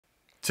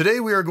Today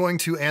we are going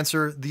to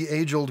answer the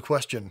age-old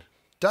question.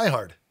 Die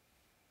Hard.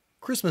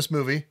 Christmas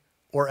movie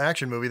or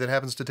action movie that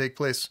happens to take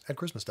place at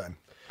Christmas time.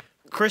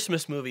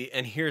 Christmas movie,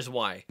 and here's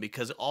why.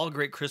 Because all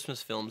great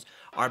Christmas films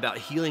are about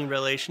healing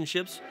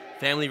relationships,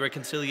 family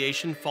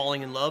reconciliation,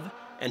 falling in love,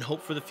 and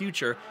hope for the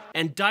future.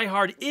 And Die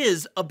Hard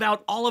is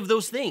about all of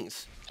those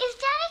things. Is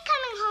Daddy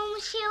coming home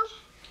with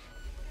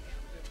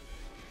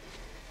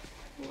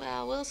you?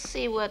 Well, we'll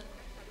see what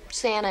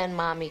Santa and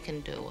Mommy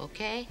can do,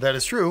 okay? That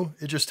is true.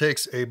 It just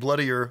takes a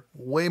bloodier,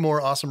 way more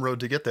awesome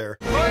road to get there.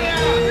 Oh,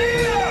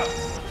 yeah!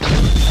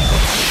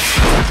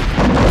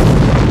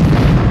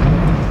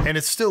 And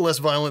it's still less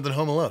violent than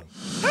Home Alone.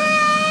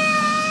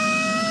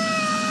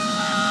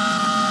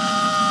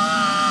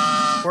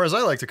 Or as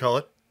I like to call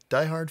it,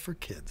 Die Hard for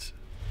kids.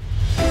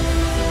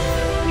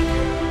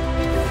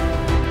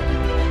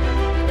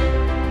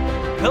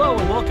 Hello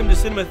and welcome to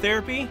Cinema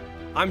Therapy.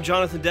 I'm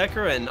Jonathan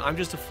Decker, and I'm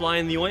just a fly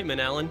in the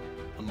ointment, Alan.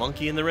 A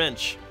monkey in the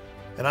wrench.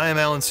 And I am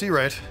Alan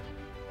Seawright,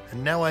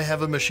 and now I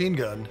have a machine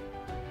gun.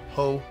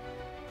 Ho,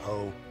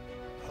 ho,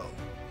 ho.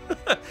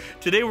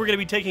 Today we're going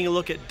to be taking a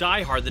look at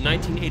Die Hard, the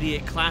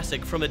 1988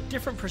 classic, from a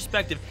different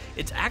perspective.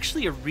 It's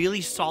actually a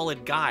really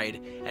solid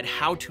guide at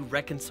how to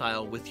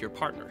reconcile with your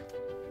partner.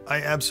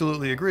 I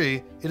absolutely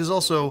agree. It is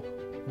also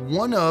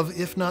one of,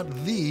 if not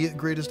the,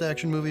 greatest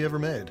action movie ever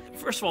made.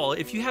 First of all,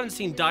 if you haven't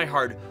seen Die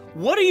Hard,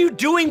 what are you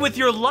doing with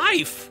your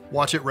life?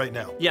 Watch it right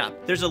now. Yeah,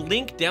 there's a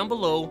link down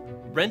below.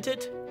 Rent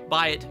it,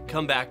 buy it,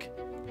 come back,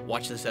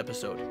 watch this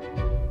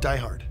episode. Die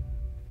Hard.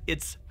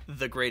 It's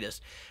the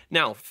greatest.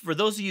 Now, for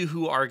those of you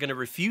who are going to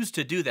refuse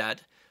to do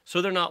that,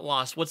 so they're not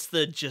lost, what's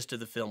the gist of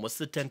the film? What's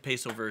the 10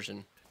 peso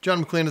version?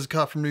 John McClane is a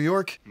cop from New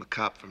York. I'm a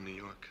cop from New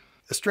York.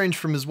 Estranged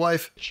from his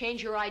wife.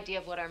 Change your idea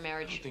of what our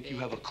marriage should be. I think you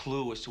have a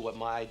clue as to what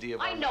my idea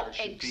of I our know marriage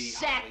should be.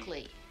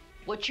 exactly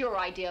what your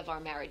idea of our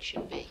marriage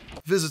should be.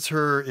 Visits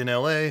her in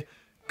LA.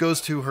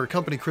 Goes to her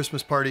company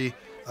Christmas party.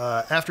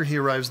 After he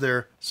arrives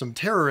there, some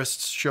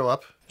terrorists show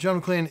up.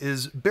 John McClane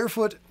is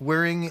barefoot,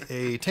 wearing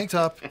a tank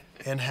top,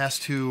 and has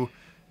to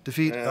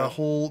defeat a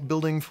whole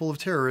building full of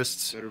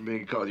terrorists. Better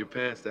make you call your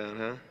pants down,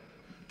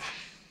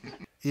 huh?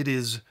 It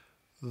is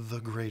the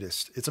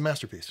greatest. It's a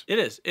masterpiece. It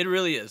is. It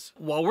really is.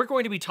 While we're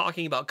going to be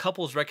talking about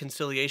couples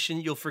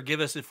reconciliation, you'll forgive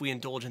us if we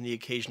indulge in the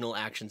occasional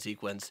action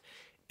sequence.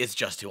 It's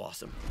just too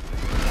awesome.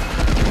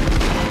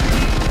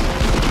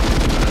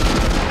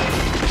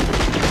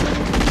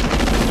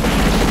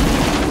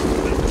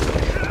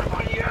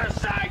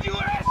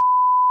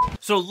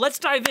 So let's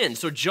dive in.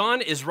 So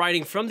John is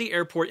riding from the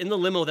airport in the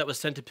limo that was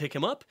sent to pick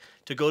him up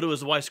to go to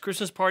his wife's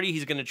Christmas party.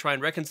 He's going to try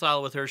and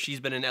reconcile with her.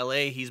 She's been in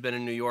LA, he's been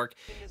in New York.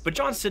 But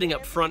John's sitting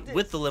up front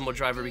with the limo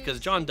driver because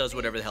John does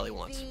whatever the hell he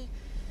wants.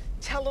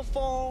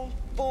 Telephone,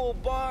 full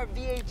bar,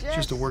 VHS.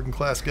 Just a working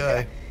class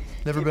guy.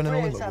 Never been in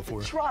a limo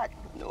before.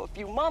 Know a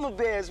few mama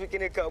bears we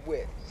can hook up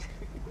with.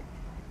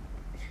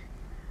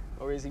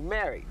 Or is he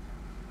married?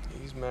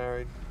 He's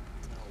married.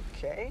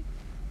 Okay.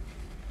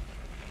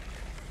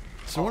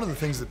 So one of the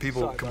things that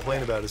people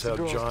complain about is how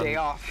John,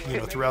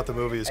 throughout the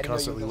movie is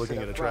constantly looking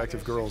at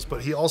attractive girls,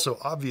 but he also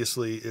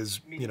obviously is,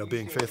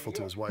 being faithful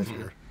to his wife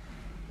here.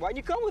 Why'd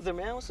you come with her,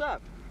 man? What's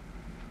up?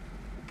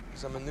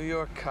 Because I'm a New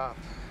York cop.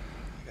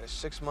 I got a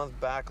 6-month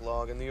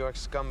backlog of New York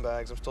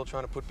scumbags I'm still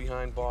trying to put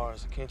behind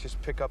bars. I can't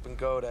just pick up and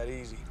go that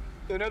easy.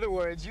 In other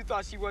words, you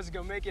thought she wasn't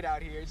gonna make it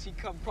out here, and she'd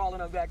come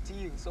crawling on back to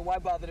you, so why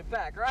bother to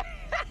pack, right?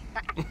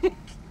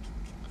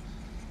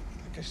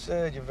 Like I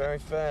said, you're very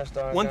fast,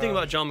 aren't you? One thing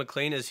about John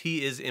McClane is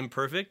he is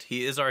imperfect.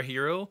 He is our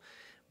hero,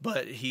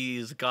 but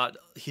he's got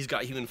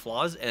human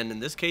flaws, and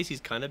in this case, he's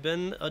kind of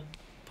been a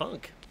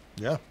punk.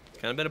 Yeah.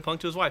 Kind of been a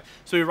punk to his wife.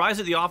 So he arrives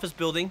at the office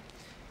building,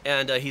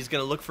 and he's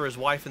going to look for his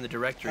wife in the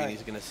directory, and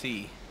he's going to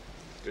see.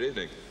 Good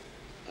evening.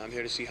 I'm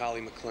here to see Holly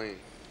McClane.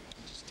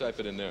 Just type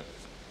it in there.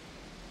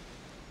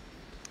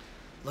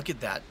 Look at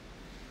that.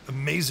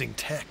 Amazing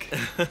tech.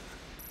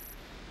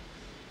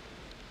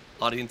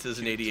 Audiences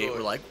in '88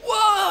 were like,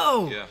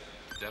 whoa! Yeah,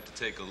 if you have to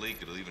take a leak,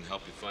 it'll even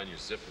help you find your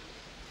zipper.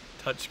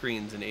 Touch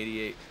screens in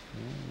 '88.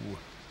 Ooh.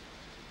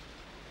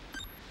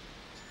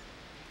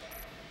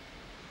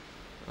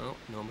 Oh,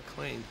 no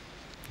McClane.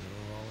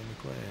 No, Ollie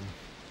McClane.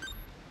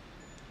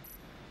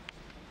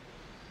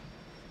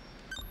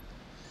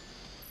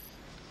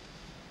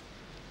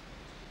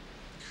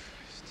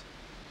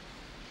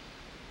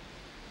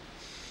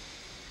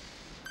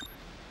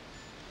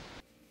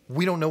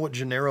 We don't know what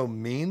Gennaro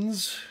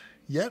means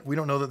yet. We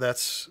don't know that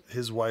that's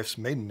his wife's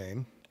maiden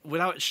name.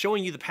 Without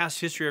showing you the past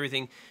history of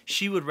everything,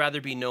 she would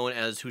rather be known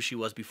as who she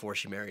was before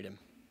she married him.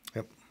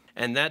 Yep.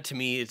 And that, to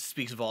me, it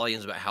speaks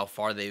volumes about how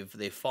far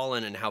they've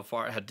fallen and how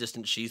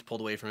distant she's pulled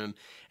away from him,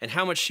 and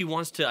how much she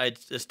wants to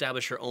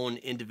establish her own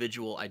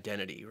individual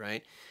identity,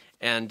 right?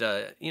 And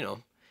the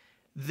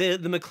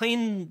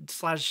McClane /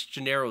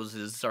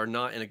 Gennaros are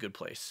not in a good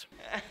place.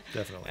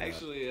 Definitely.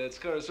 Actually, it's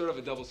kind of sort of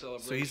a double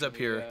celebration. So he's up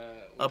here,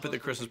 up at the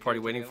Christmas party,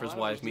 waiting for his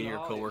wife, meeting her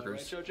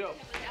coworkers.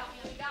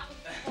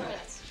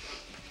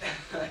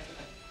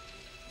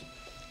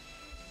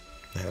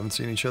 They haven't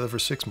seen each other for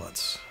 6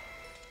 months.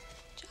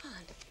 John.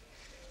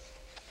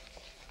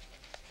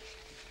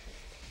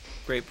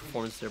 Great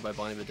performance there by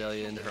Bonnie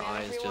Bedelia, and her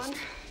eyes just...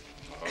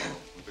 Oh,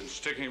 we've been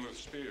sticking him with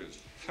spears.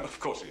 Of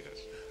course he has.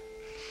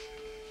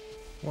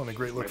 Well, and a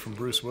great look from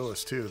Bruce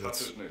Willis, too.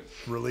 That's his name?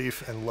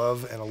 relief and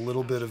love and a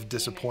little bit of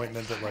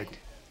disappointment that, like,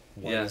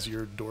 why does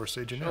your door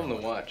say Show him Gennaro?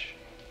 the watch.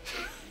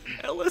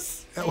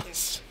 Ellis.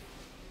 Ellis.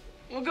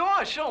 Well, go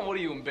on, show him. What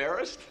are you,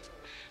 embarrassed?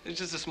 It's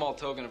just a small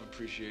token of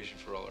appreciation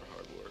for all our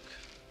hard work.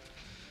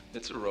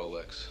 It's a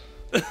Rolex.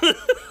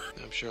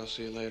 I'm sure I'll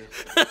see you later.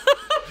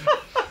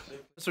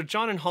 So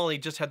John and Holly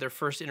just had their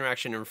first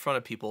interaction in front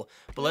of people,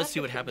 but let's see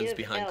what happens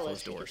behind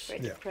closed doors.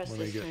 Yeah, when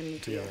they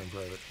get together in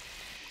private.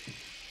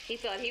 He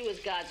thought he was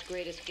God's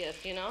greatest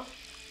gift, you know?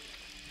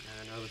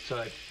 I know the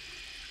type.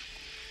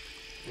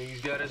 I think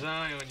he's got his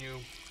eye on you.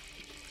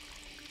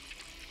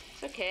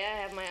 It's okay,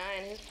 I have my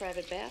eye on his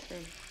private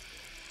bathroom.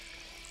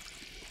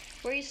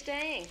 Where are you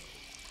staying?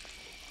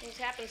 Things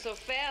happened so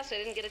fast, I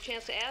didn't get a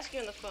chance to ask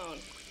you on the phone.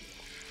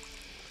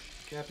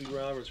 Cappy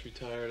Roberts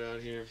retired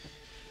out here.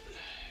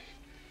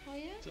 Oh,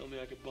 yeah? Told me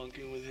I could bunk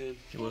in with him.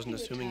 He wasn't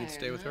assuming he'd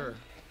stay with her.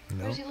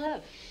 No. Where's he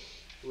live?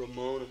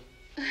 Ramona.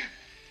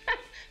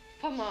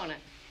 Pomona.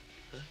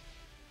 Huh?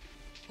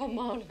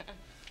 Pomona.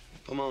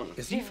 Pomona.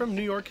 Is he from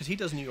New York? Because he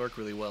does New York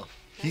really well.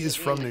 He is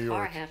from New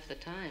Car York. half the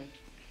time.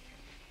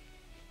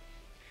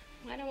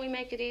 Why don't we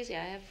make it easy?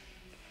 I have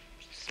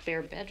a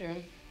spare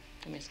bedroom.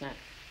 I mean, it's not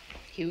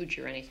huge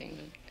or anything,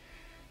 but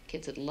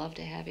kids would love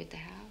to have you at the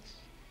house.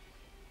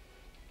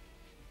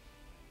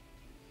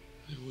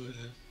 They would,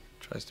 huh?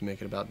 Tries to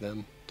make it about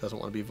them. Doesn't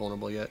want to be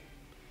vulnerable yet.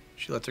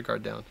 She lets her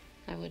guard down.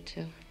 I would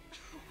too.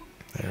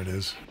 There it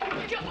is.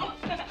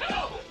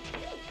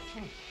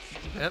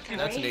 Yep,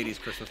 that's an 80s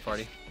Christmas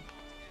party.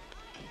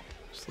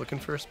 Just looking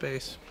for a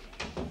space.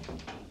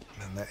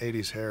 And that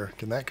 80s hair.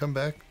 Can that come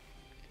back?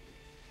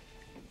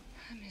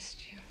 I missed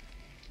you.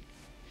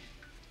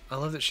 I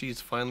love that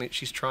she's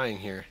trying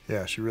here.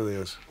 Yeah, she really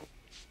is.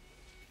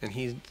 And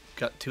he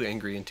got too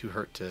angry and too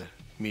hurt to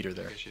meet her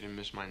there. Guess you didn't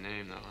miss my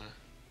name, though, huh?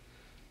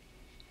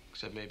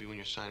 Except maybe when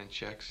you're signing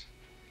checks.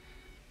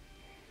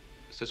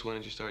 Since when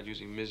did you start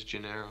using Ms.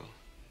 Gennaro?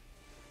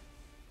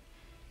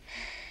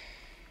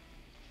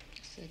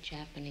 It's a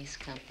Japanese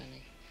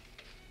company.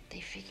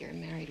 They figure a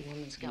married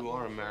woman's got You are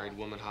more a married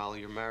woman, Holly.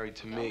 You're married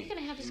to Well, me. we're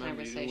gonna have this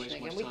Remember, you didn't conversation waste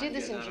again. much We time did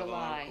this in getting out of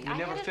July. line. We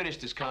never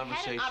finished this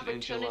conversation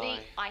in July.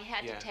 opportunity. I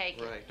had to take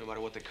it. Right. No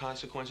matter what the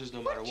consequences,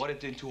 no matter what it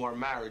did to our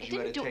marriage, It you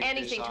had didn't to do take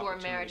anything this to our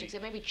marriage opportunity.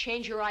 except maybe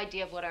change your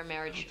idea of what our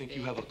marriage I should don't think be.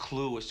 you have a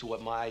clue as to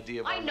what my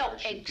idea of I our know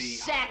marriage should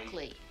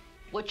exactly be,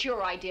 what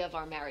your idea of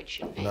our marriage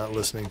should be. Not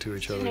listening to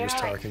each other, just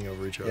talking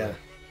over each other.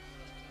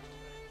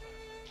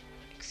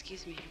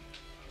 Excuse me.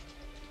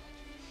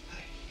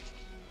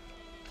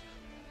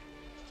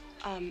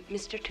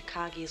 Mr.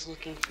 Takagi is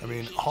looking for I you.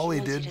 mean, He Holly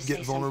wants you did to get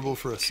say vulnerable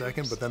something. for a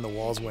second, but then the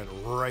walls went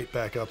right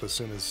back up as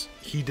soon as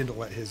he didn't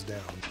let his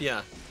down.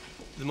 Yeah.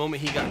 The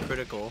moment he got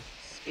critical.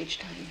 Speech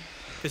time.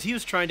 Because he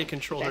was trying to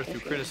control her through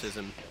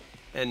criticism.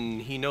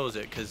 And he knows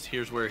it, because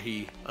here's where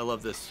I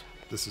love this.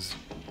 This is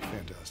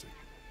fantastic.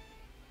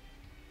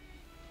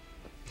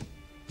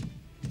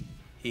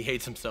 He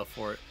hates himself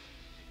for it.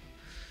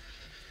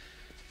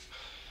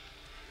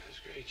 That's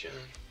great, John.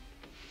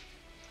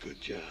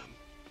 Good job.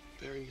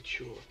 Very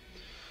mature.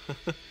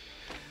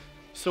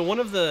 So one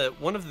of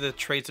the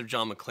traits of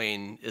John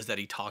McClane is that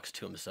he talks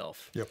to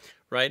himself. Yep.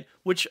 Right?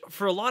 Which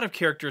for a lot of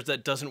characters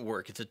that doesn't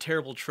work. It's a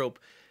terrible trope.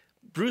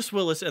 Bruce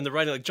Willis and the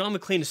writing, like John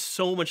McClane is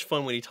so much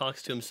fun when he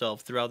talks to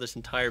himself throughout this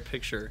entire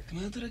picture.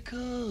 Come out to the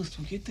coast.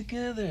 We'll get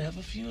together. Have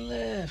a few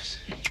laughs.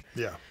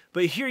 Yeah.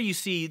 But here you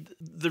see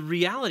the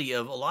reality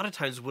of a lot of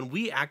times when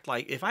we act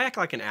like, if I act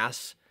like an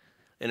ass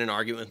in an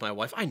argument with my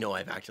wife, I know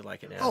I've acted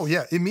like an ass. Oh,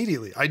 yeah,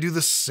 immediately. I do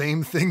the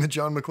same thing that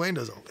John McClane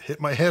does. I'll hit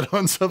my head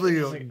on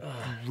something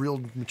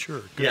real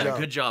mature. Good job.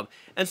 Good job.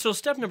 And so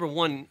step number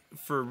one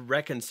for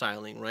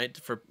reconciling, right,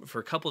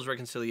 for couples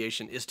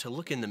reconciliation is to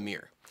look in the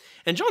mirror.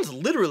 And John's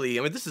literally,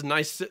 I mean, this is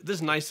nice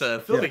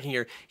filmmaking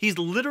here. He's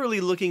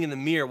literally looking in the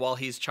mirror while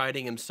he's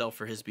chiding himself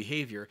for his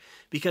behavior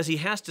because he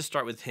has to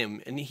start with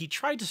him, and he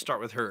tried to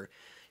start with her.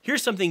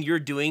 Here's something you're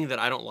doing that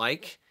I don't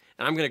like,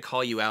 and I'm going to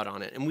call you out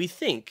on it. And we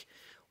think,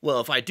 well,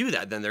 if I do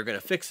that, then they're going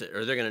to fix it,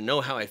 or they're going to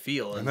know how I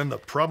feel. And then the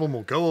problem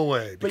will go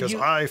away because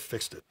I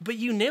fixed it. But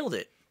you nailed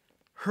it.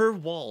 Her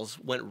walls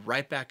went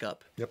right back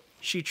up. Yep.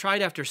 She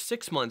tried after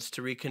 6 months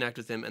to reconnect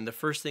with him, and the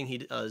first thing he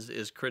does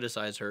is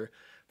criticize her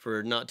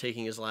for not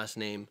taking his last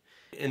name.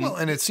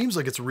 And it seems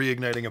like it's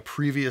reigniting a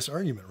previous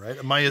argument, right?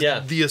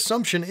 The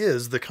assumption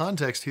is, the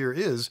context here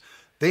is,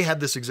 they had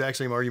this exact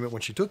same argument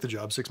when she took the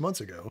job 6 months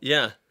ago.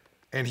 Yeah.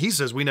 And he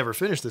says, we never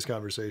finished this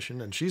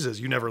conversation. And she says,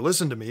 you never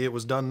listened to me. It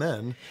was done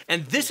then.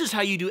 And this is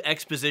how you do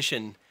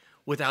exposition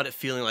without it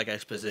feeling like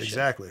exposition.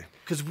 Exactly.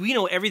 Because we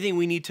know everything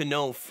we need to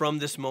know from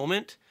this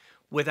moment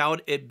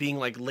without it being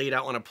like laid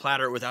out on a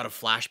platter, without a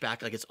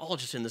flashback. Like it's all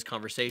just in this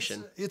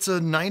conversation. It's a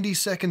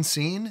 90-second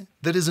scene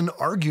that is an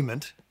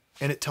argument,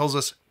 and it tells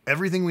us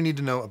everything we need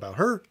to know about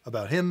her,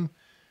 about him.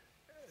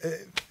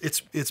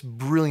 It's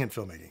brilliant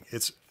filmmaking.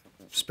 It's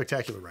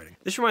spectacular writing.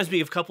 This reminds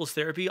me of couples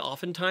therapy.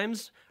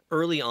 Oftentimes,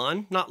 early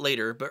on, not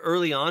later, but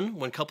early on,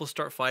 when couples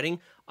start fighting,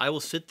 I will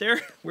sit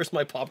there. Where's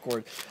my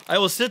popcorn? I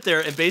will sit there,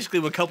 and basically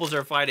when couples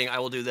are fighting, I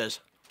will do this.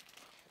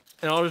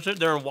 And I'll just sit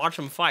there and watch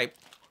them fight.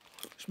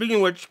 Speaking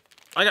of which,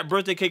 I got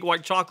birthday cake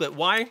white chocolate.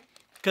 Why?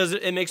 Because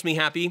it makes me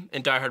happy,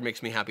 and Die Hard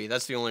makes me happy.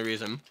 That's the only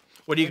reason.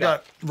 What do you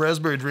got?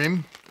 Raspberry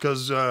Dream,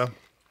 because it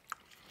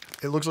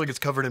looks like it's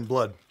covered in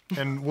blood.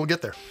 And we'll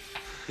get there.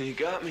 You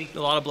got me. A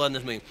lot of blood in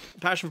this movie.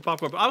 Passion for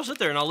popcorn. But I'll sit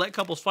there and I'll let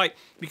couples fight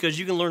because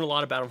you can learn a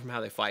lot about them from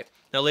how they fight.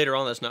 Now, later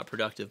on, that's not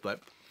productive, but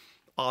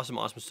awesome,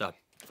 awesome stuff.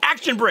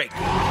 Action break! Die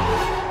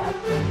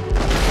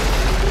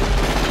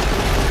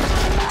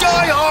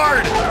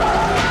Hard!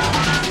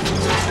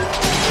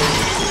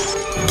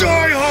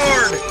 Die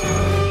Hard!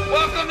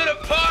 Welcome to the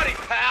party,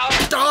 pal!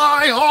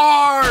 Die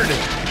Hard!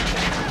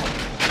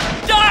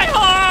 Die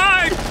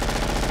Hard!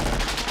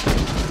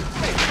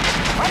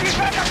 Are you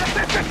back on the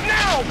business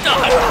now?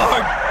 Die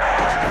Hard!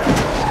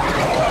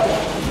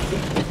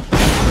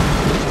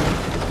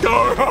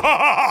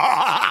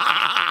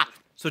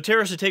 So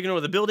terrorists are taking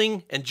over the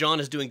building, and John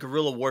is doing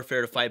guerrilla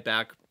warfare to fight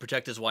back,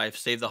 protect his wife,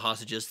 save the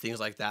hostages, things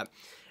like that.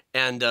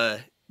 And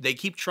they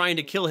keep trying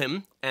to kill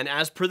him, and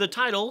as per the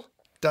title,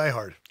 Die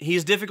Hard.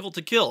 he's difficult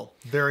to kill.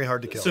 Very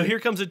hard to kill. So here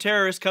comes a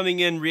terrorist coming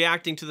in,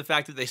 reacting to the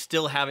fact that they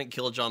still haven't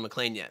killed John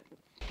McClane yet.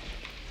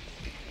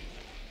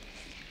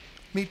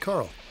 Meet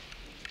Carl.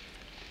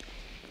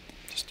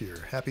 Just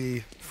your happy,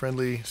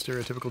 friendly,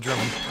 stereotypical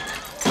German.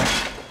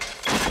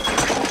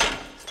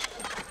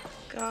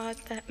 God,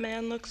 that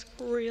man looks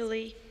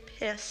really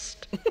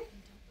pissed.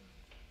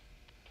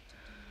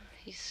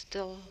 He's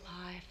still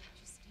alive.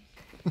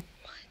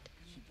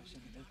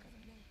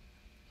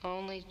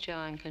 Only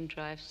John can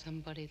drive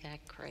somebody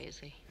that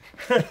crazy.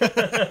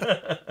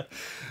 That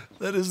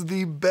is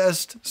the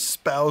best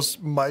spouse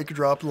mic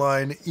drop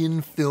line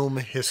in film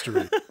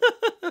history.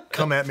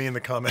 Come at me in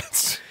the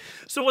comments.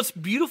 So what's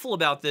beautiful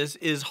about this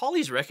is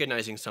Holly's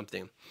recognizing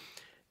something.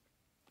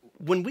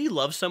 When we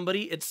love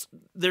somebody,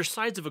 they're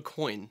sides of a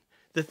coin.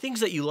 The things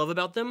that you love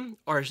about them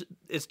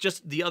it's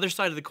just the other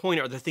side of the coin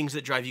are the things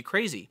that drive you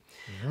crazy.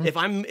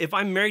 Mm-hmm. If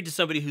I'm married to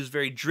somebody who's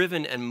very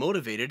driven and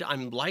motivated,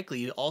 I'm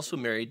likely also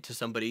married to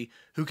somebody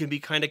who can be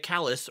kind of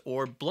callous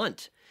or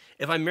blunt.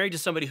 If I'm married to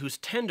somebody who's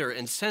tender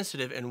and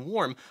sensitive and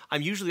warm,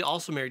 I'm usually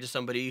also married to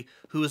somebody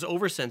who is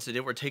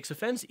oversensitive or takes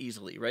offense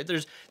easily, right?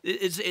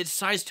 It's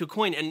sides to a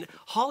coin. And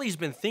Holly's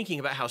been thinking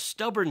about how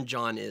stubborn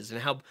John is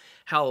and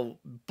how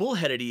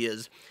bullheaded he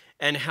is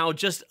and how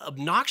just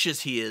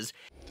obnoxious he is.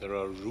 There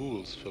are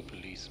rules for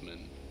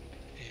policemen.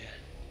 Yeah.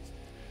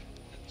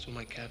 That's what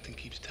my captain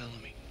keeps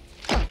telling me.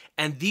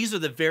 And these are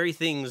the very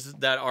things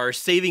that are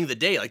saving the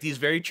day. Like, these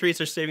very traits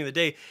are saving the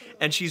day.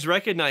 And she's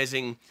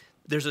recognizing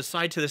there's a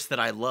side to this that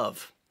I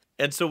love.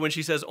 And so when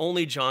she says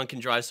only John can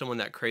drive someone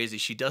that crazy,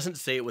 she doesn't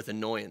say it with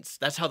annoyance.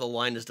 That's how the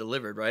line is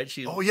delivered, right?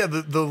 Oh yeah,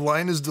 the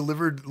line is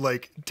delivered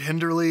like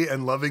tenderly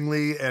and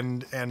lovingly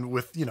and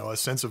with, you know, a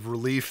sense of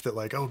relief that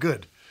like, oh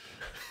good.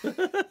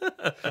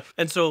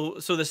 And so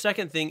the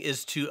second thing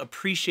is to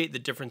appreciate the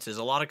differences.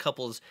 A lot of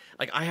couples,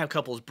 like I have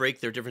couples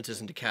break their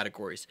differences into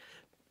categories.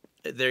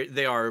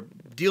 They are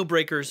deal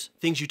breakers,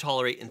 things you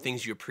tolerate, and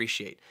things you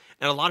appreciate.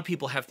 And a lot of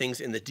people have things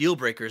in the deal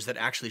breakers that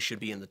actually should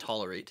be in the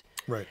tolerate.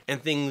 Right.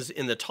 And things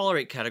in the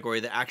tolerate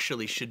category that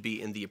actually should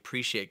be in the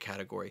appreciate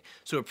category.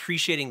 So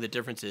appreciating the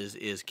differences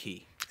is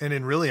key. And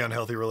in really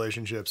unhealthy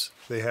relationships,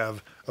 they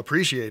have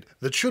appreciate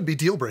that should be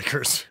deal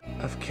breakers.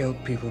 I've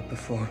killed people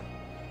before.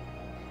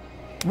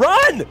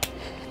 Run! It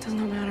does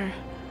not matter.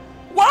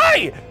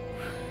 Why?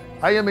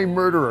 I am a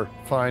murderer.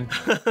 Fine.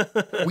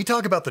 We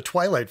talk about the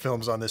Twilight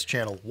films on this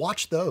channel.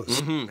 Watch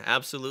those. Mm-hmm,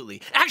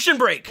 absolutely. Action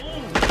break! Die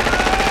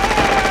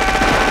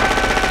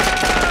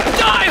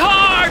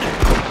Hard!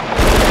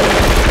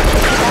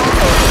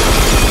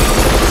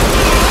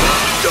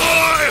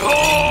 Die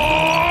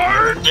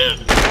Hard!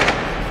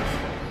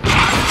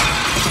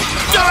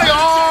 Die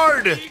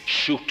Hard!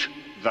 Shoot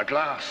the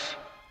glass.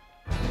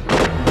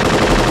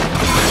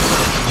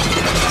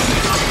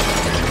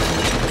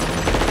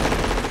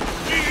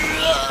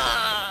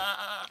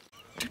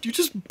 Dude, you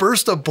just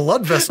burst a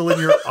blood vessel in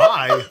your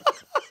eye.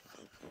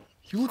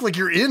 You look like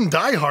you're in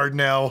Die Hard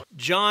now.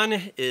 John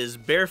is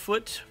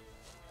barefoot.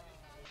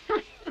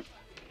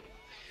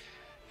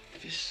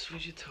 Fish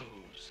with your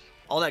toes.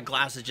 All that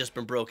glass has just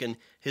been broken.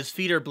 His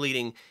feet are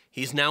bleeding.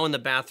 He's now in the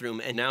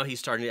bathroom, and now he's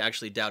starting to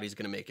actually doubt he's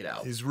going to make it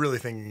out. He's really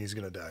thinking he's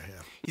going to die,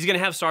 yeah. He's going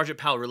to have Sergeant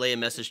Powell relay a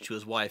message to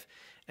his wife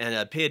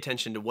and pay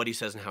attention to what he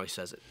says and how he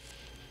says it.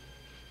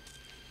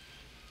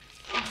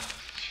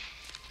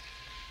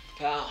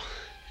 Pal.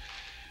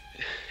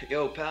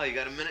 Yo, pal, you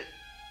got a minute?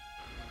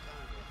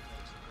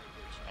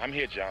 I'm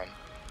here, John.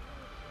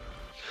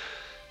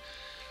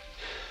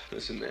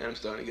 Listen, man, I'm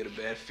starting to get a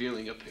bad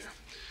feeling up here.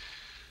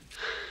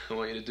 I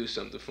want you to do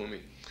something for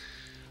me.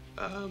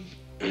 I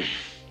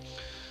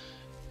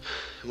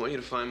want you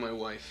to find my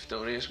wife.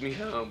 Don't ask me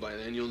how. By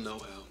then, you'll know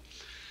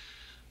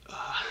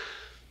how.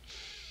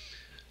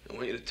 I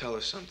want you to tell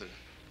her something.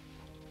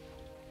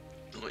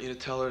 I want you to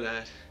tell her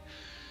that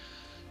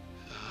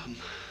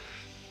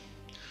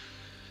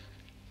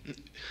I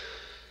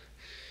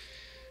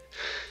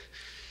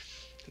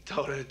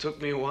told her it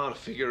took me a while to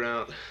figure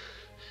out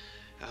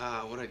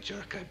what a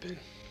jerk I've been.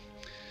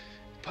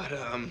 But,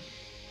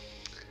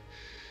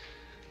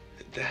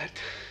 that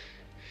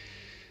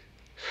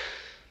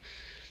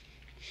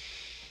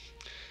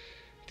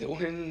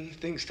when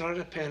things started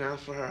to pan out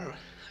for her,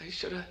 I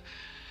should have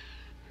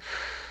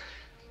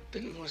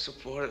been more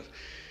supportive.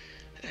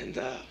 And,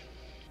 I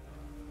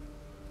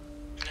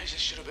just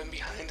should have been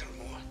behind her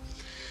more.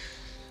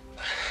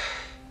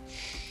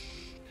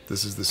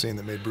 This is the scene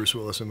that made Bruce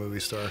Willis a movie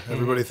star.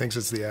 Everybody thinks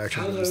it's the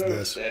action, but it's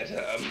this.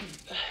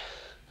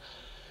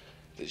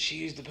 That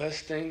she's the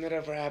best thing that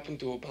ever happened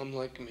to a bum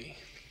like me.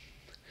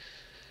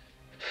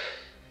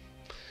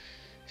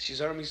 She's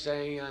heard me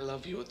say I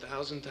love you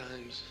 1,000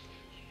 times.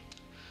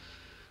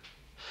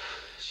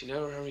 She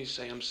never heard me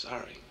say I'm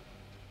sorry.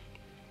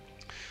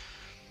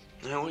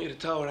 And I want you to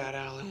tell her that,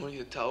 Al. I want you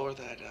to tell her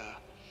that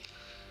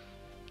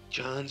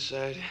John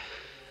said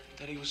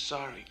that he was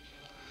sorry.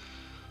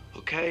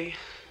 Okay?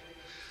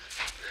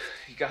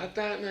 You got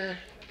that, man?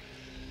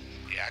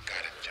 Yeah, I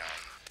got it, John.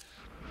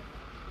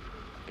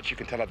 But you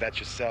can tell her that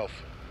yourself.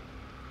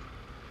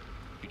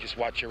 You just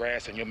watch your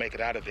ass and you'll make it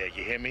out of there.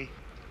 You hear me?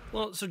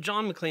 Well, so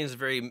John McClane is a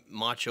very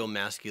macho,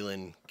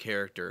 masculine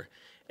character.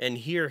 And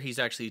here he's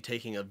actually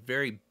taking a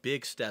very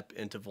big step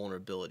into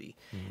vulnerability.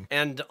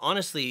 And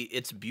honestly,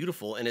 it's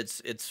beautiful. And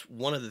it's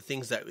one of the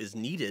things that is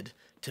needed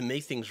to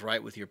make things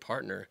right with your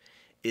partner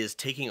is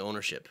taking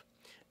ownership.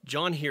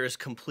 John here is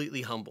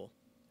completely humble,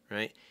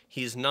 right?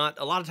 He's not,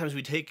 a lot of times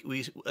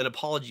an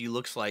apology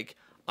looks like,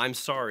 I'm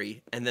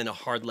sorry, and then a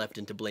hard left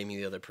into blaming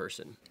the other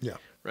person. Yeah.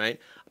 Right?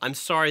 I'm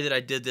sorry that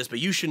I did this, but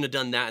you shouldn't have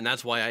done that, and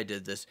that's why I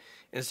did this.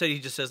 Instead, he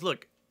just says,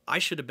 look, I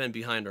should have been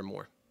behind her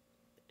more.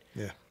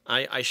 Yeah.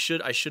 I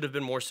should have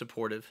been more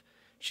supportive.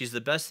 She's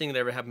the best thing that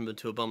ever happened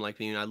to a bum like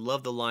me, and I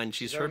love the line.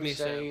 She's heard me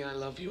say, I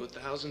love you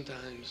 1,000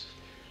 times.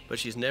 But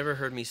she's never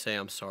heard me say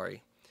I'm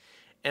sorry.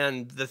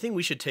 And the thing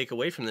we should take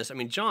away from this, I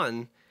mean,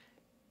 John,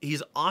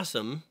 he's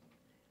awesome.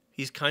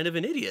 He's kind of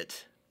an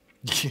idiot.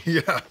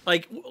 Yeah.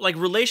 Like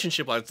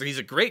relationship-wise, he's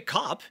a great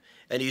cop,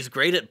 and he's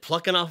great at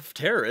plucking off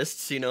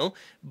terrorists, you know.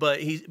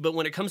 But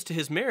when it comes to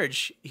his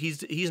marriage,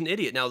 he's an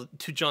idiot. Now,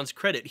 to John's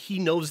credit, he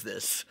knows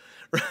this,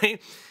 right?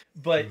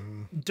 But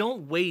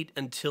don't wait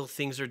until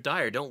things are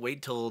dire. Don't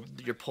wait till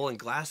you're pulling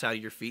glass out of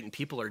your feet and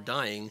people are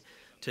dying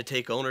to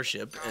take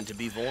ownership and to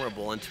be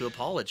vulnerable and to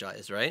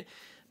apologize, right?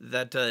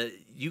 That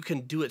you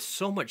can do it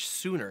so much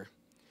sooner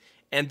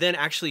and then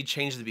actually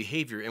change the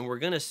behavior. And we're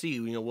going to see,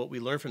 you know, what we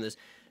learn from this.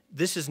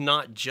 This is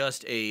not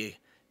just a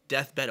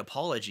deathbed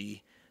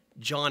apology.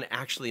 John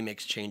actually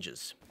makes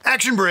changes.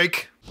 Action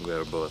break.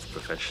 We're both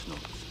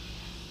professionals.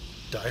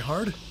 Die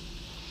Hard?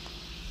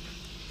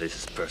 This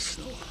is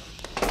personal.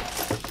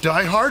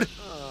 Die Hard?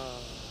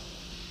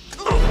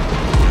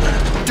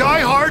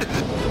 Die Hard?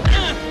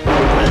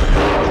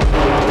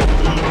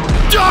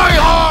 Die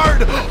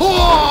Hard!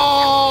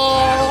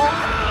 Oh!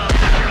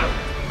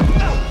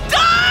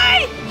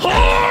 Die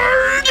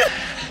Hard!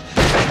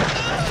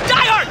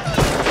 Die Hard!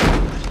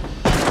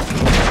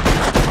 Die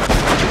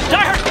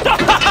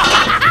Hard!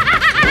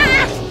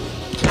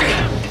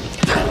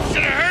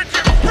 Should have heard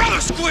your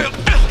brother squeal.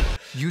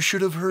 You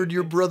should have heard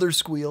your brother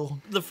squeal.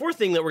 The fourth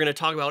thing that we're going to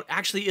talk about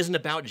actually isn't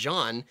about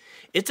John.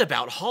 It's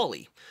about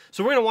Holly.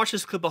 So we're going to watch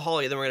this clip of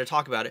Holly, then we're going to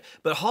talk about it.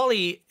 But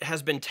Holly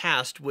has been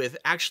tasked with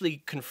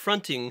actually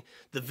confronting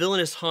the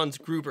villainous Hans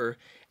Gruber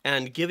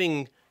and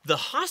giving the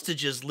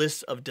hostages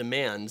lists of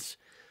demands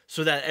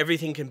so that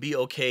everything can be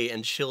okay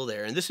and chill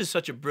there. And this is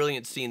such a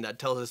brilliant scene that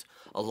tells us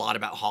a lot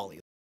about Holly.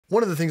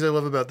 One of the things I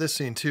love about this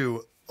scene,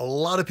 too, a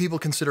lot of people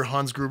consider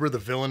Hans Gruber, the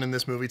villain in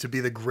this movie, to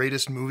be the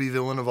greatest movie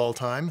villain of all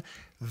time.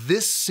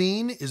 This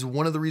scene is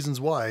one of the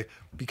reasons why,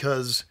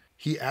 because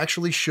he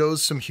actually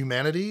shows some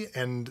humanity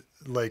and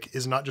like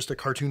is not just a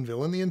cartoon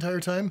villain the entire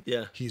time.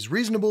 Yeah. He's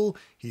reasonable,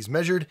 he's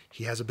measured,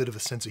 he has a bit of a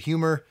sense of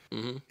humor.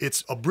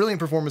 It's a brilliant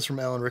performance from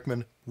Alan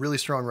Rickman, really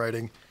strong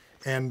writing,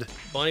 and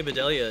Bonnie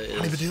Bedelia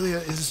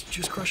is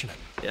just crushing it.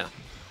 Yeah.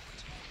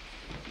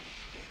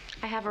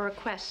 I have a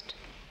request.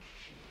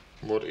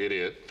 What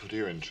idiot put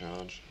you in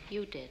charge?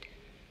 You did.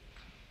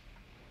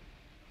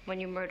 When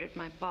you murdered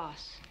my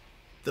boss.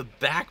 The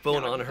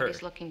backbone on her.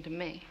 Everybody's looking to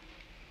me.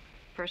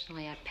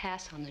 Personally, I'd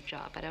pass on the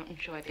job. I don't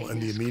enjoy being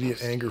And the this immediate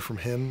close. anger from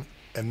him,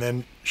 and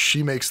then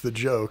she makes the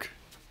joke,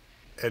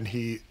 and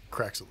he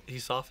cracks it. He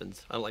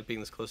softens. I don't like being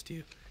this close to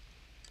you.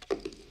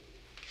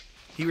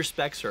 He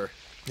respects her.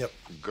 Yep.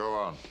 Go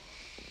on.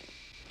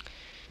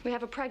 We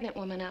have a pregnant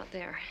woman out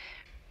there.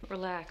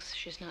 Relax.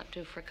 She's not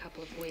due for a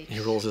couple of weeks. He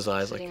rolls his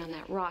eyes Sitting like, on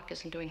that rock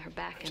isn't doing her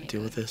back any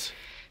deal good. with this.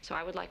 So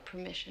I would like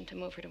permission to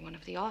move her to one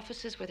of the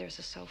offices where there's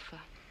a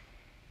sofa.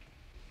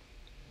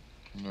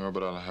 No,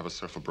 but I'll have a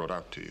sofa brought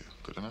out to you.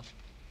 Good enough?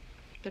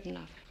 Good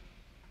enough.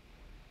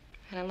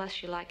 And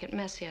unless you like it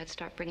messy, I'd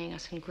start bringing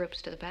us in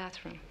groups to the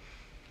bathroom.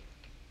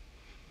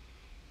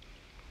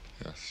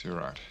 Yes, you're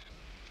right.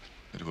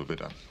 It will be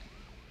done.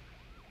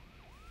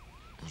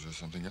 Was there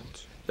something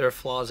else? There are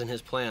flaws in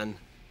his plan.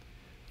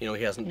 You know,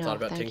 he hasn't No, thought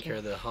about thank taking you. care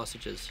of the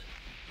hostages.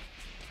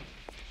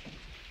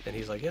 And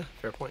he's like, yeah,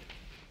 fair point.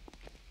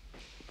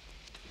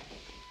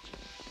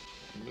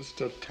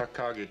 Mr.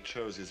 Takagi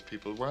chose his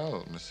people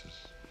well, Mrs.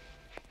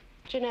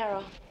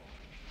 Gennaro.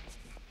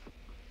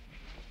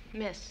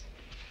 Miss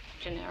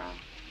Gennaro.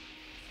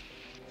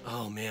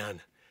 Oh,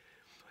 man.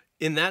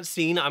 In that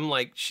scene, I'm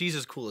like, she's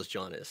as cool as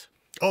John is.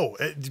 Oh,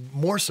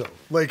 more so.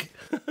 Like,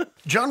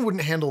 John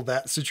wouldn't handle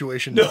that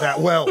situation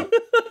that well.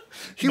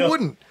 He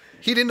wouldn't.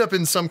 He'd end up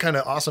in some kind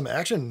of awesome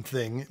action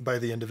thing by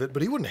the end of it,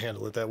 but he wouldn't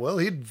handle it that well.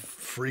 He'd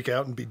freak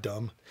out and be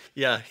dumb.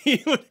 Yeah,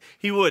 he would.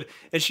 He would.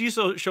 And she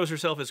shows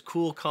herself as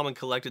cool, calm, and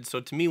collected. So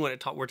to me, when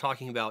we're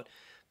talking about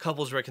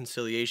couples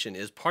reconciliation,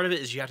 is part of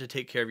it is you have to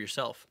take care of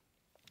yourself.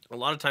 A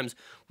lot of times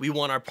we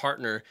want our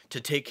partner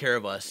to take care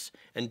of us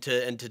and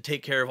to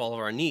take care of all of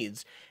our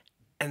needs.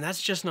 And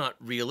that's just not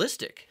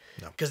realistic.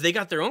 Because they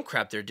got their own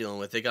crap they're dealing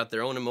with. They got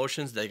their own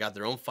emotions. They got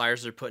their own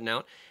fires they're putting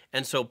out.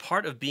 And so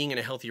part of being in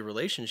a healthy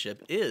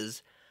relationship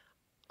is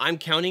I'm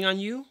counting on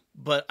you,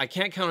 but I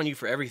can't count on you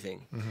for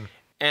everything. Mm-hmm.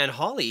 And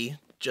Holly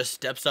just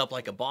steps up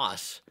like a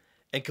boss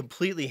and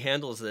completely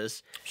handles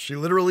this. She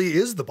literally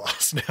is the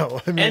boss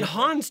now. I mean, and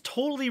Hans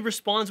totally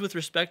responds with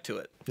respect to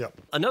it. Yeah.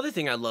 Another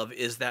thing I love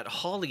is that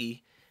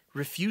Holly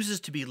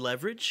refuses to be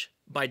leverage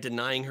by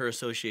denying her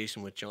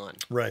association with John.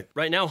 Right.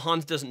 Right now,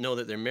 Hans doesn't know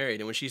that they're married.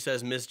 And when she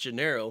says Miss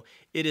Gennaro,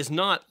 it is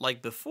not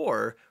like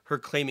before her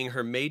claiming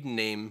her maiden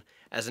name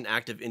as an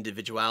act of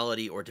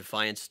individuality or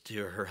defiance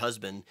to her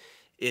husband.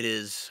 It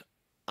is,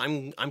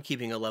 I'm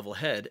keeping a level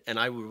head, and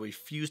I will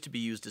refuse to be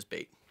used as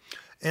bait.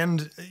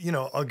 And, you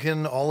know,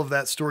 again, all of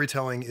that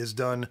storytelling is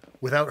done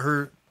without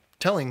her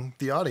telling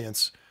the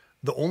audience.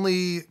 The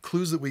only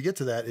clues that we get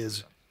to that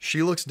is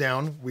she looks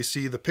down. We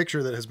see the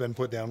picture that has been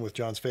put down with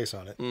John's face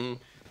on it. Mm.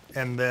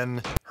 And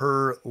then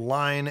her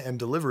line and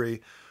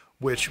delivery,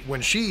 which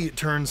when she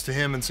turns to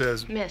him and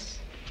says, Miss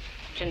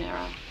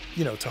Gennaro.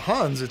 You know, to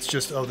Hans, it's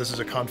just, oh, this is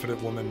a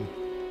confident woman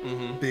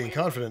being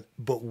confident.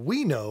 But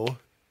we know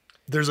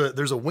there's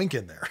a wink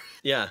in there.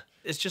 Yeah,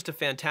 it's just a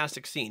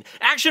fantastic scene.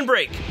 Action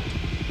break!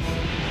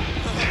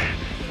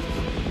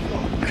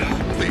 Oh,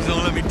 God, please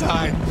don't let me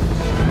die.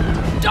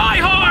 Die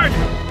hard!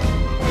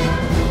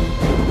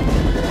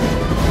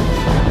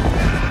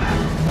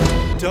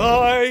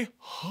 Die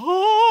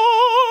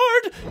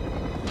hard!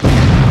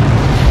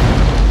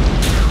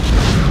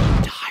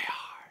 Die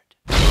hard.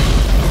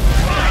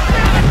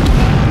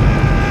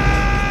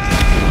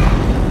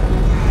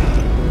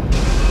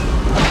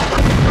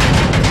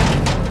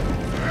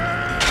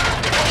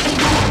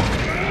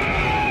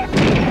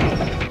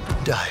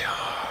 Die hard.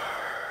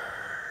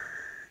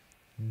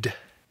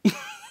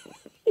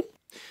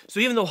 So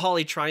even though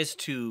Holly tries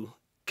to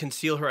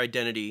conceal her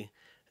identity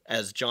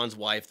as John's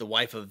wife, the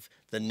wife of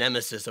the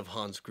nemesis of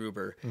Hans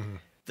Gruber,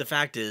 the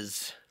fact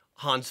is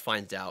Hans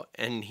finds out.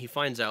 And he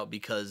finds out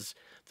because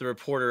the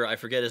reporter, I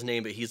forget his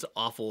name, but he's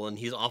awful, and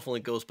he's awful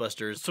in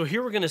Ghostbusters. So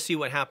here we're going to see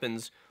what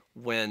happens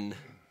when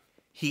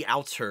he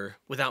outs her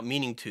without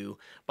meaning to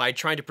by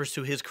trying to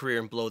pursue his career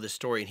and blow this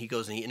story. And he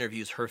goes and he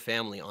interviews her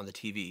family on the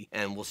TV.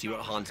 And we'll see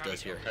what Hans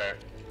does here.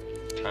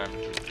 Time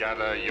to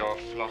gather your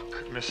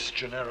flock, Miss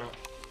Gennaro.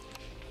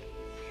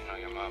 You know,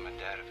 your mom and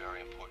dad are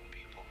very important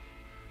people.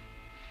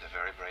 They're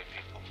very brave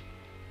people.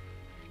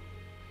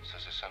 So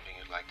is there something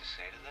you'd like to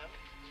say to them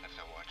if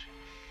they're watching?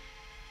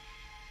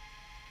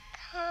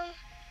 Come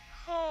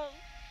home.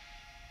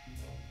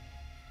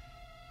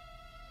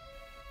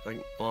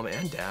 Like, mom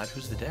and dad?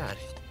 Who's the dad?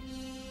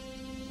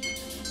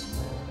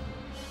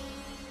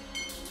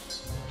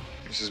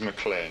 Mrs.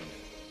 McLean.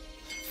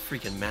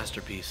 Freaking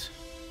masterpiece.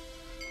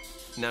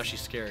 Now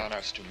she's scared. On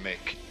us to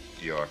make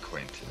your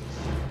acquaintance.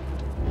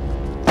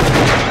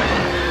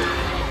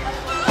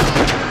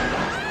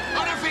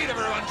 On your feet,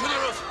 everyone, to the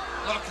roof.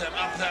 Lock them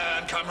up there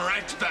and come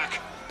right back.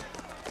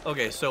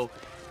 Okay, so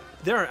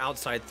there are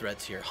outside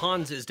threats here.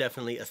 Hans is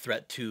definitely a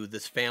threat to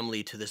this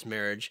family, to this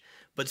marriage,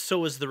 but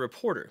so is the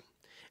reporter.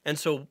 And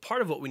so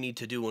part of what we need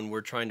to do when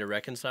we're trying to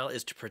reconcile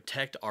is to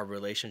protect our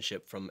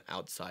relationship from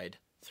outside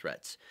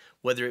threats,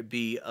 whether it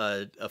be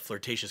a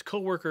flirtatious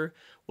coworker,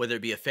 whether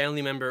it be a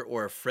family member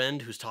or a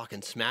friend who's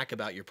talking smack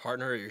about your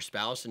partner or your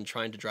spouse and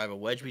trying to drive a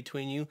wedge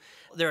between you.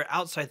 There are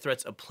outside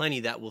threats aplenty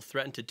that will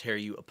threaten to tear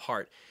you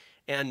apart.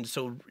 And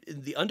so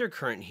the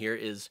undercurrent here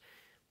is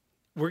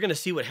we're going to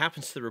see what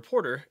happens to the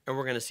reporter and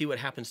we're going to see what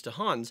happens to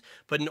Hans.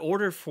 But in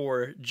order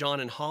for John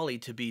and Holly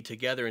to be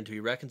together and to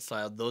be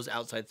reconciled, those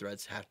outside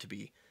threats have to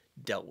be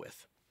dealt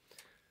with.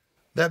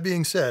 That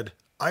being said,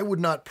 I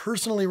would not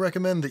personally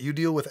recommend that you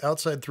deal with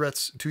outside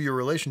threats to your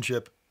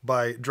relationship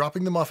by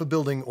dropping them off a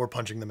building or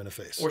punching them in the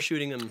face. Or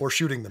shooting them. Or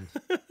shooting them.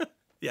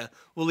 Yeah,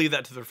 we'll leave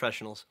that to the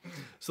professionals.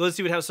 So let's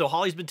see what happens. So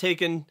Holly's been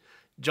taken.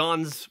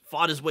 John's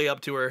fought his way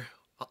up to her,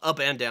 up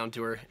and down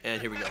to her, and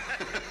here we go.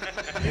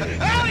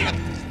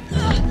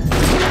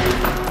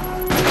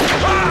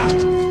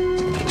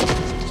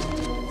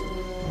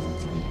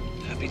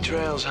 Happy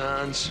trails,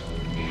 Hans.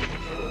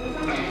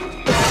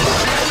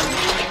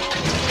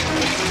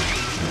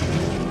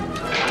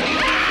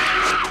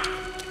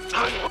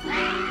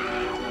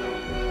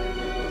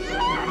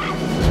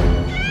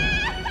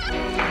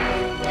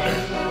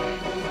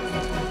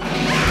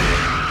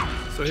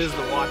 So here's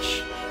the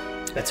watch.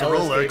 It's a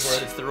Ellis Rolex. gave for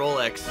it. It's the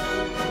Rolex.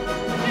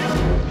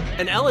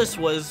 And Ellis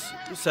was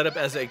set up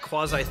as a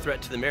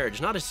quasi-threat to the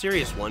marriage. Not a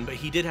serious one, but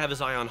he did have his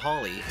eye on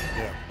Holly.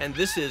 Yeah. And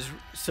this is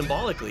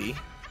symbolically,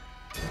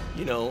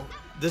 you know,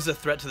 this is a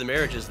threat to the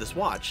marriage is this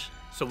watch.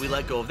 So we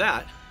let go of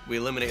that. We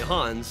eliminate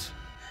Hans.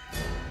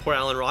 Poor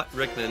Alan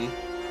Rickman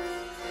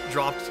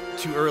dropped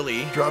too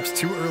early. Drops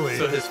too early.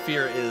 So his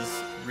fear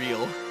is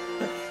real.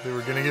 They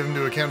were going to give him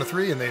to a count of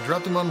 3, and they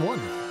dropped him on 1.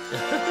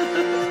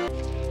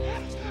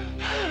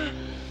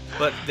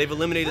 But they've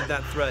eliminated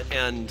that threat,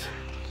 and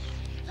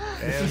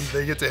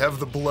they get to have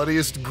the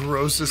bloodiest,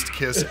 grossest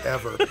kiss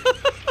ever.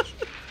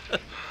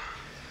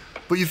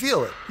 But you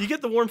feel it. You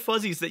get the warm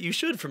fuzzies that you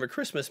should from a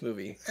Christmas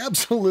movie.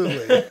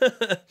 Absolutely.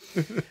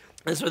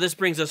 And so this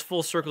brings us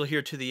full circle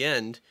here to the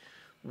end,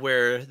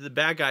 where the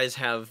bad guys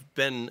have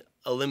been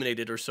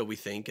eliminated, or so we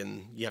think,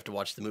 and you have to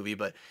watch the movie.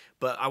 But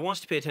I want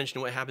us to pay attention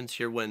to what happens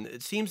here when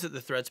it seems that the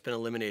threat's been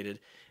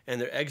eliminated,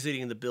 and they're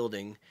exiting the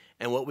building,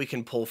 and what we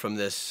can pull from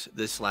this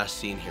last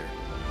scene here.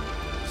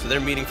 So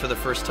they're meeting for the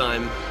first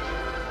time.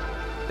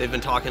 They've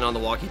been talking on the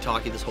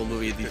walkie-talkie this whole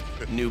movie, these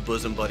new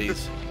bosom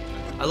buddies.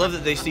 I love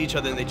that they see each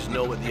other and they just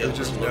know what the other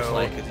person looks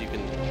like, because you can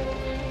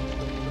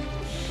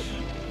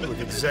look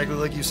exactly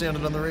like you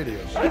sounded on the radio.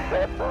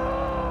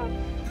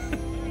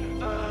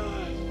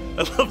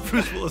 I love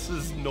Bruce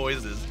Willis's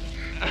noises.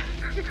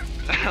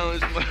 That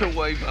was my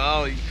wife,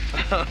 Holly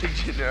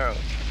Gennaro.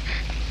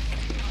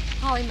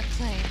 Holly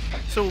McClane.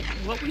 So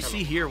what we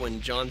see here when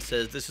John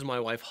says, "This is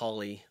my wife,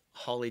 Holly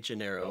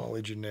Gennaro."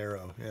 Holly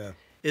Gennaro, yeah.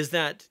 Is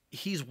that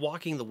he's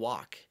walking the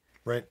walk.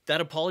 Right.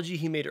 That apology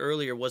he made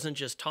earlier wasn't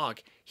just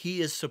talk.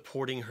 He is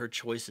supporting her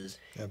choices.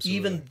 Absolutely.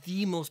 Even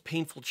the most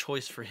painful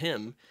choice for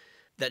him,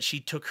 that she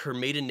took her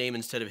maiden name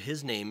instead of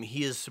his name,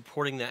 he is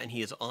supporting that and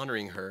he is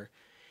honoring her.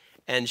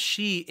 And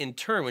she, in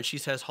turn, when she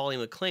says Holly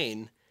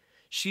McClane,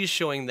 she is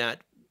showing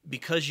that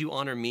because you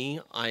honor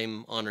me,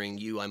 I'm honoring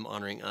you, I'm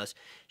honoring us.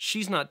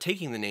 She's not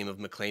taking the name of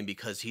McClane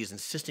because he's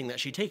insisting that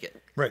she take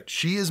it. Right.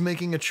 She is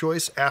making a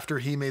choice after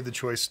he made the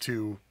choice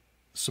to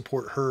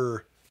support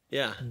her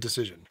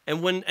decision.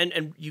 And when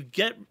and you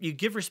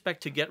give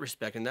respect to get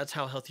respect, and that's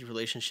how healthy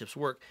relationships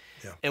work.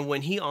 Yeah. And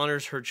when he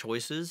honors her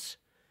choices,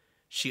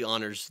 she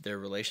honors their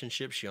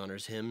relationship, she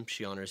honors him,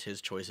 she honors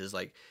his choices.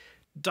 Like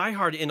Die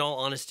Hard, in all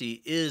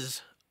honesty,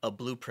 is a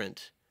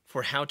blueprint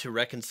for how to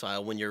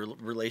reconcile when your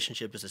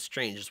relationship is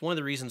estranged. It's one of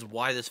the reasons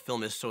why this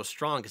film is so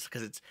strong, is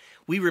because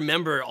we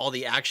remember all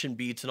the action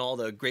beats and all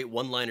the great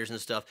one-liners and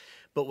stuff,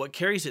 but what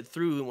carries it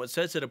through and what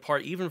sets it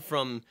apart, even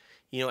from,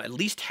 you know, at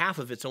least half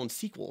of its own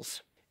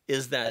sequels,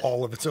 is that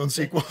all of its own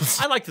sequels.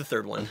 I like the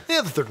third one.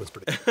 Yeah, the third one's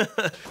pretty good.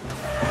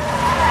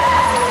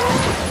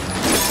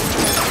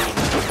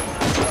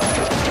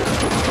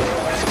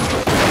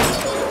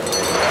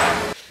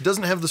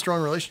 Doesn't have the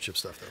strong relationship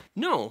stuff though.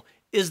 No,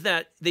 is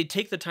that they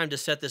take the time to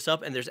set this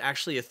up, and there's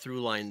actually a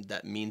through line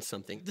that means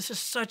something. This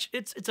is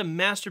it's a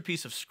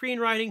masterpiece of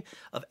screenwriting,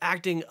 of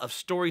acting, of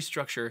story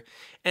structure,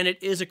 and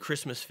it is a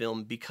Christmas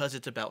film because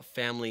it's about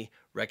family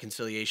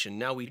reconciliation.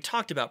 Now, we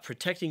talked about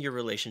protecting your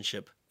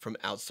relationship from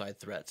outside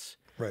threats.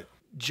 Right.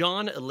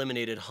 John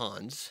eliminated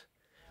Hans,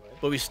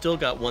 but we still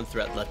got one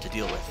threat left to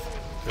deal with.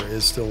 There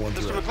is still one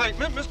threat.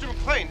 Mr.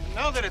 McClane,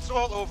 now that it's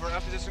all over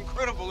after this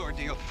incredible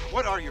ordeal,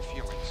 what are your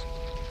feelings?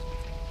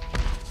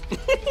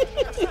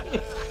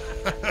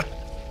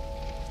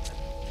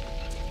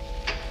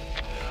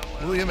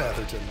 William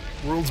Atherton,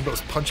 world's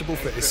most punchable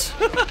face.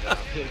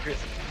 Did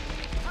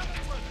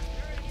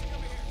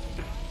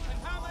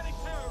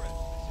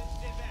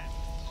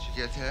you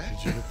get that?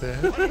 Did you get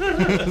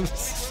that?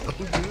 So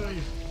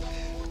good.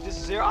 This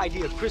is their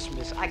idea of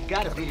Christmas. I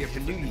gotta be here for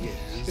New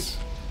Year's.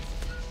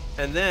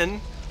 And then,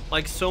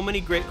 like so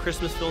many great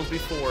Christmas films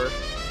before,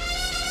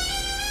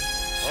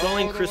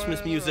 swelling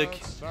Christmas music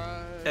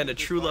and a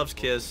true love's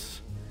kiss.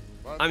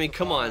 I mean,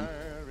 come on.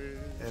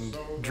 And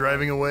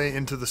driving away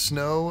into the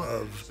snow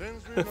of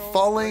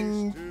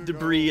falling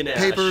debris and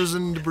papers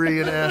and debris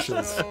and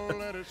ashes.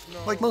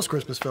 Like most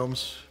Christmas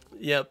films.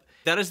 Yep.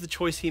 That is the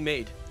choice he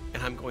made,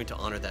 and I'm going to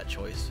honor that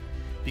choice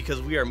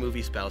because we are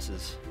movie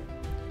spouses.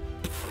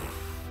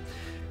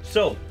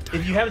 So,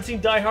 if you haven't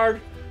seen Die Hard,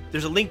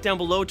 there's a link down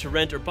below to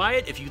rent or buy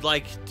it. If you'd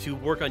like to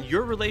work on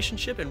your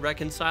relationship and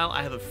reconcile,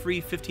 I have a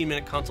free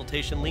 15-minute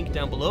consultation link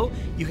down below.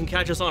 You can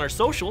catch us on our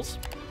socials.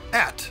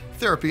 At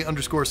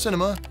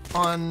therapy_cinema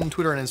on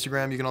Twitter and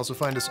Instagram. You can also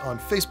find us on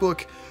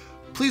Facebook.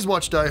 Please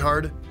watch Die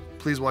Hard.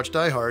 Please watch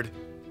Die Hard.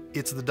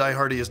 It's the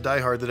die-hardiest Die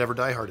Hard that ever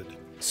die-harded.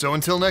 So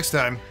until next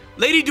time.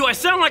 Lady, do I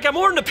sound like I'm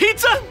ordering a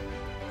pizza?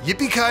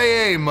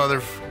 Yippee-ki-yay,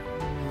 mother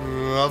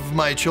of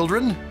my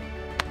children.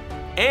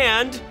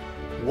 And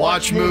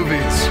watch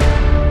movies.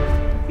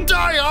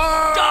 Die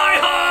Hard! Die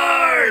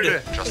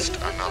Hard! Just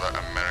another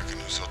American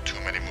who saw too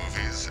many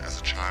movies as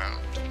a child.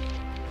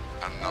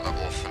 Another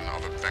orphan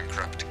of a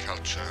bankrupt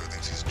culture who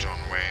thinks he's John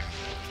Wayne,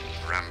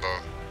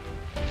 Rambo,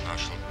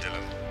 Marshall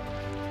Dillon.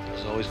 I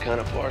was always kind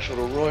of partial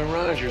to Roy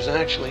Rogers,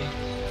 actually.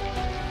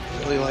 I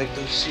really like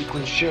those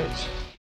sequin shirts.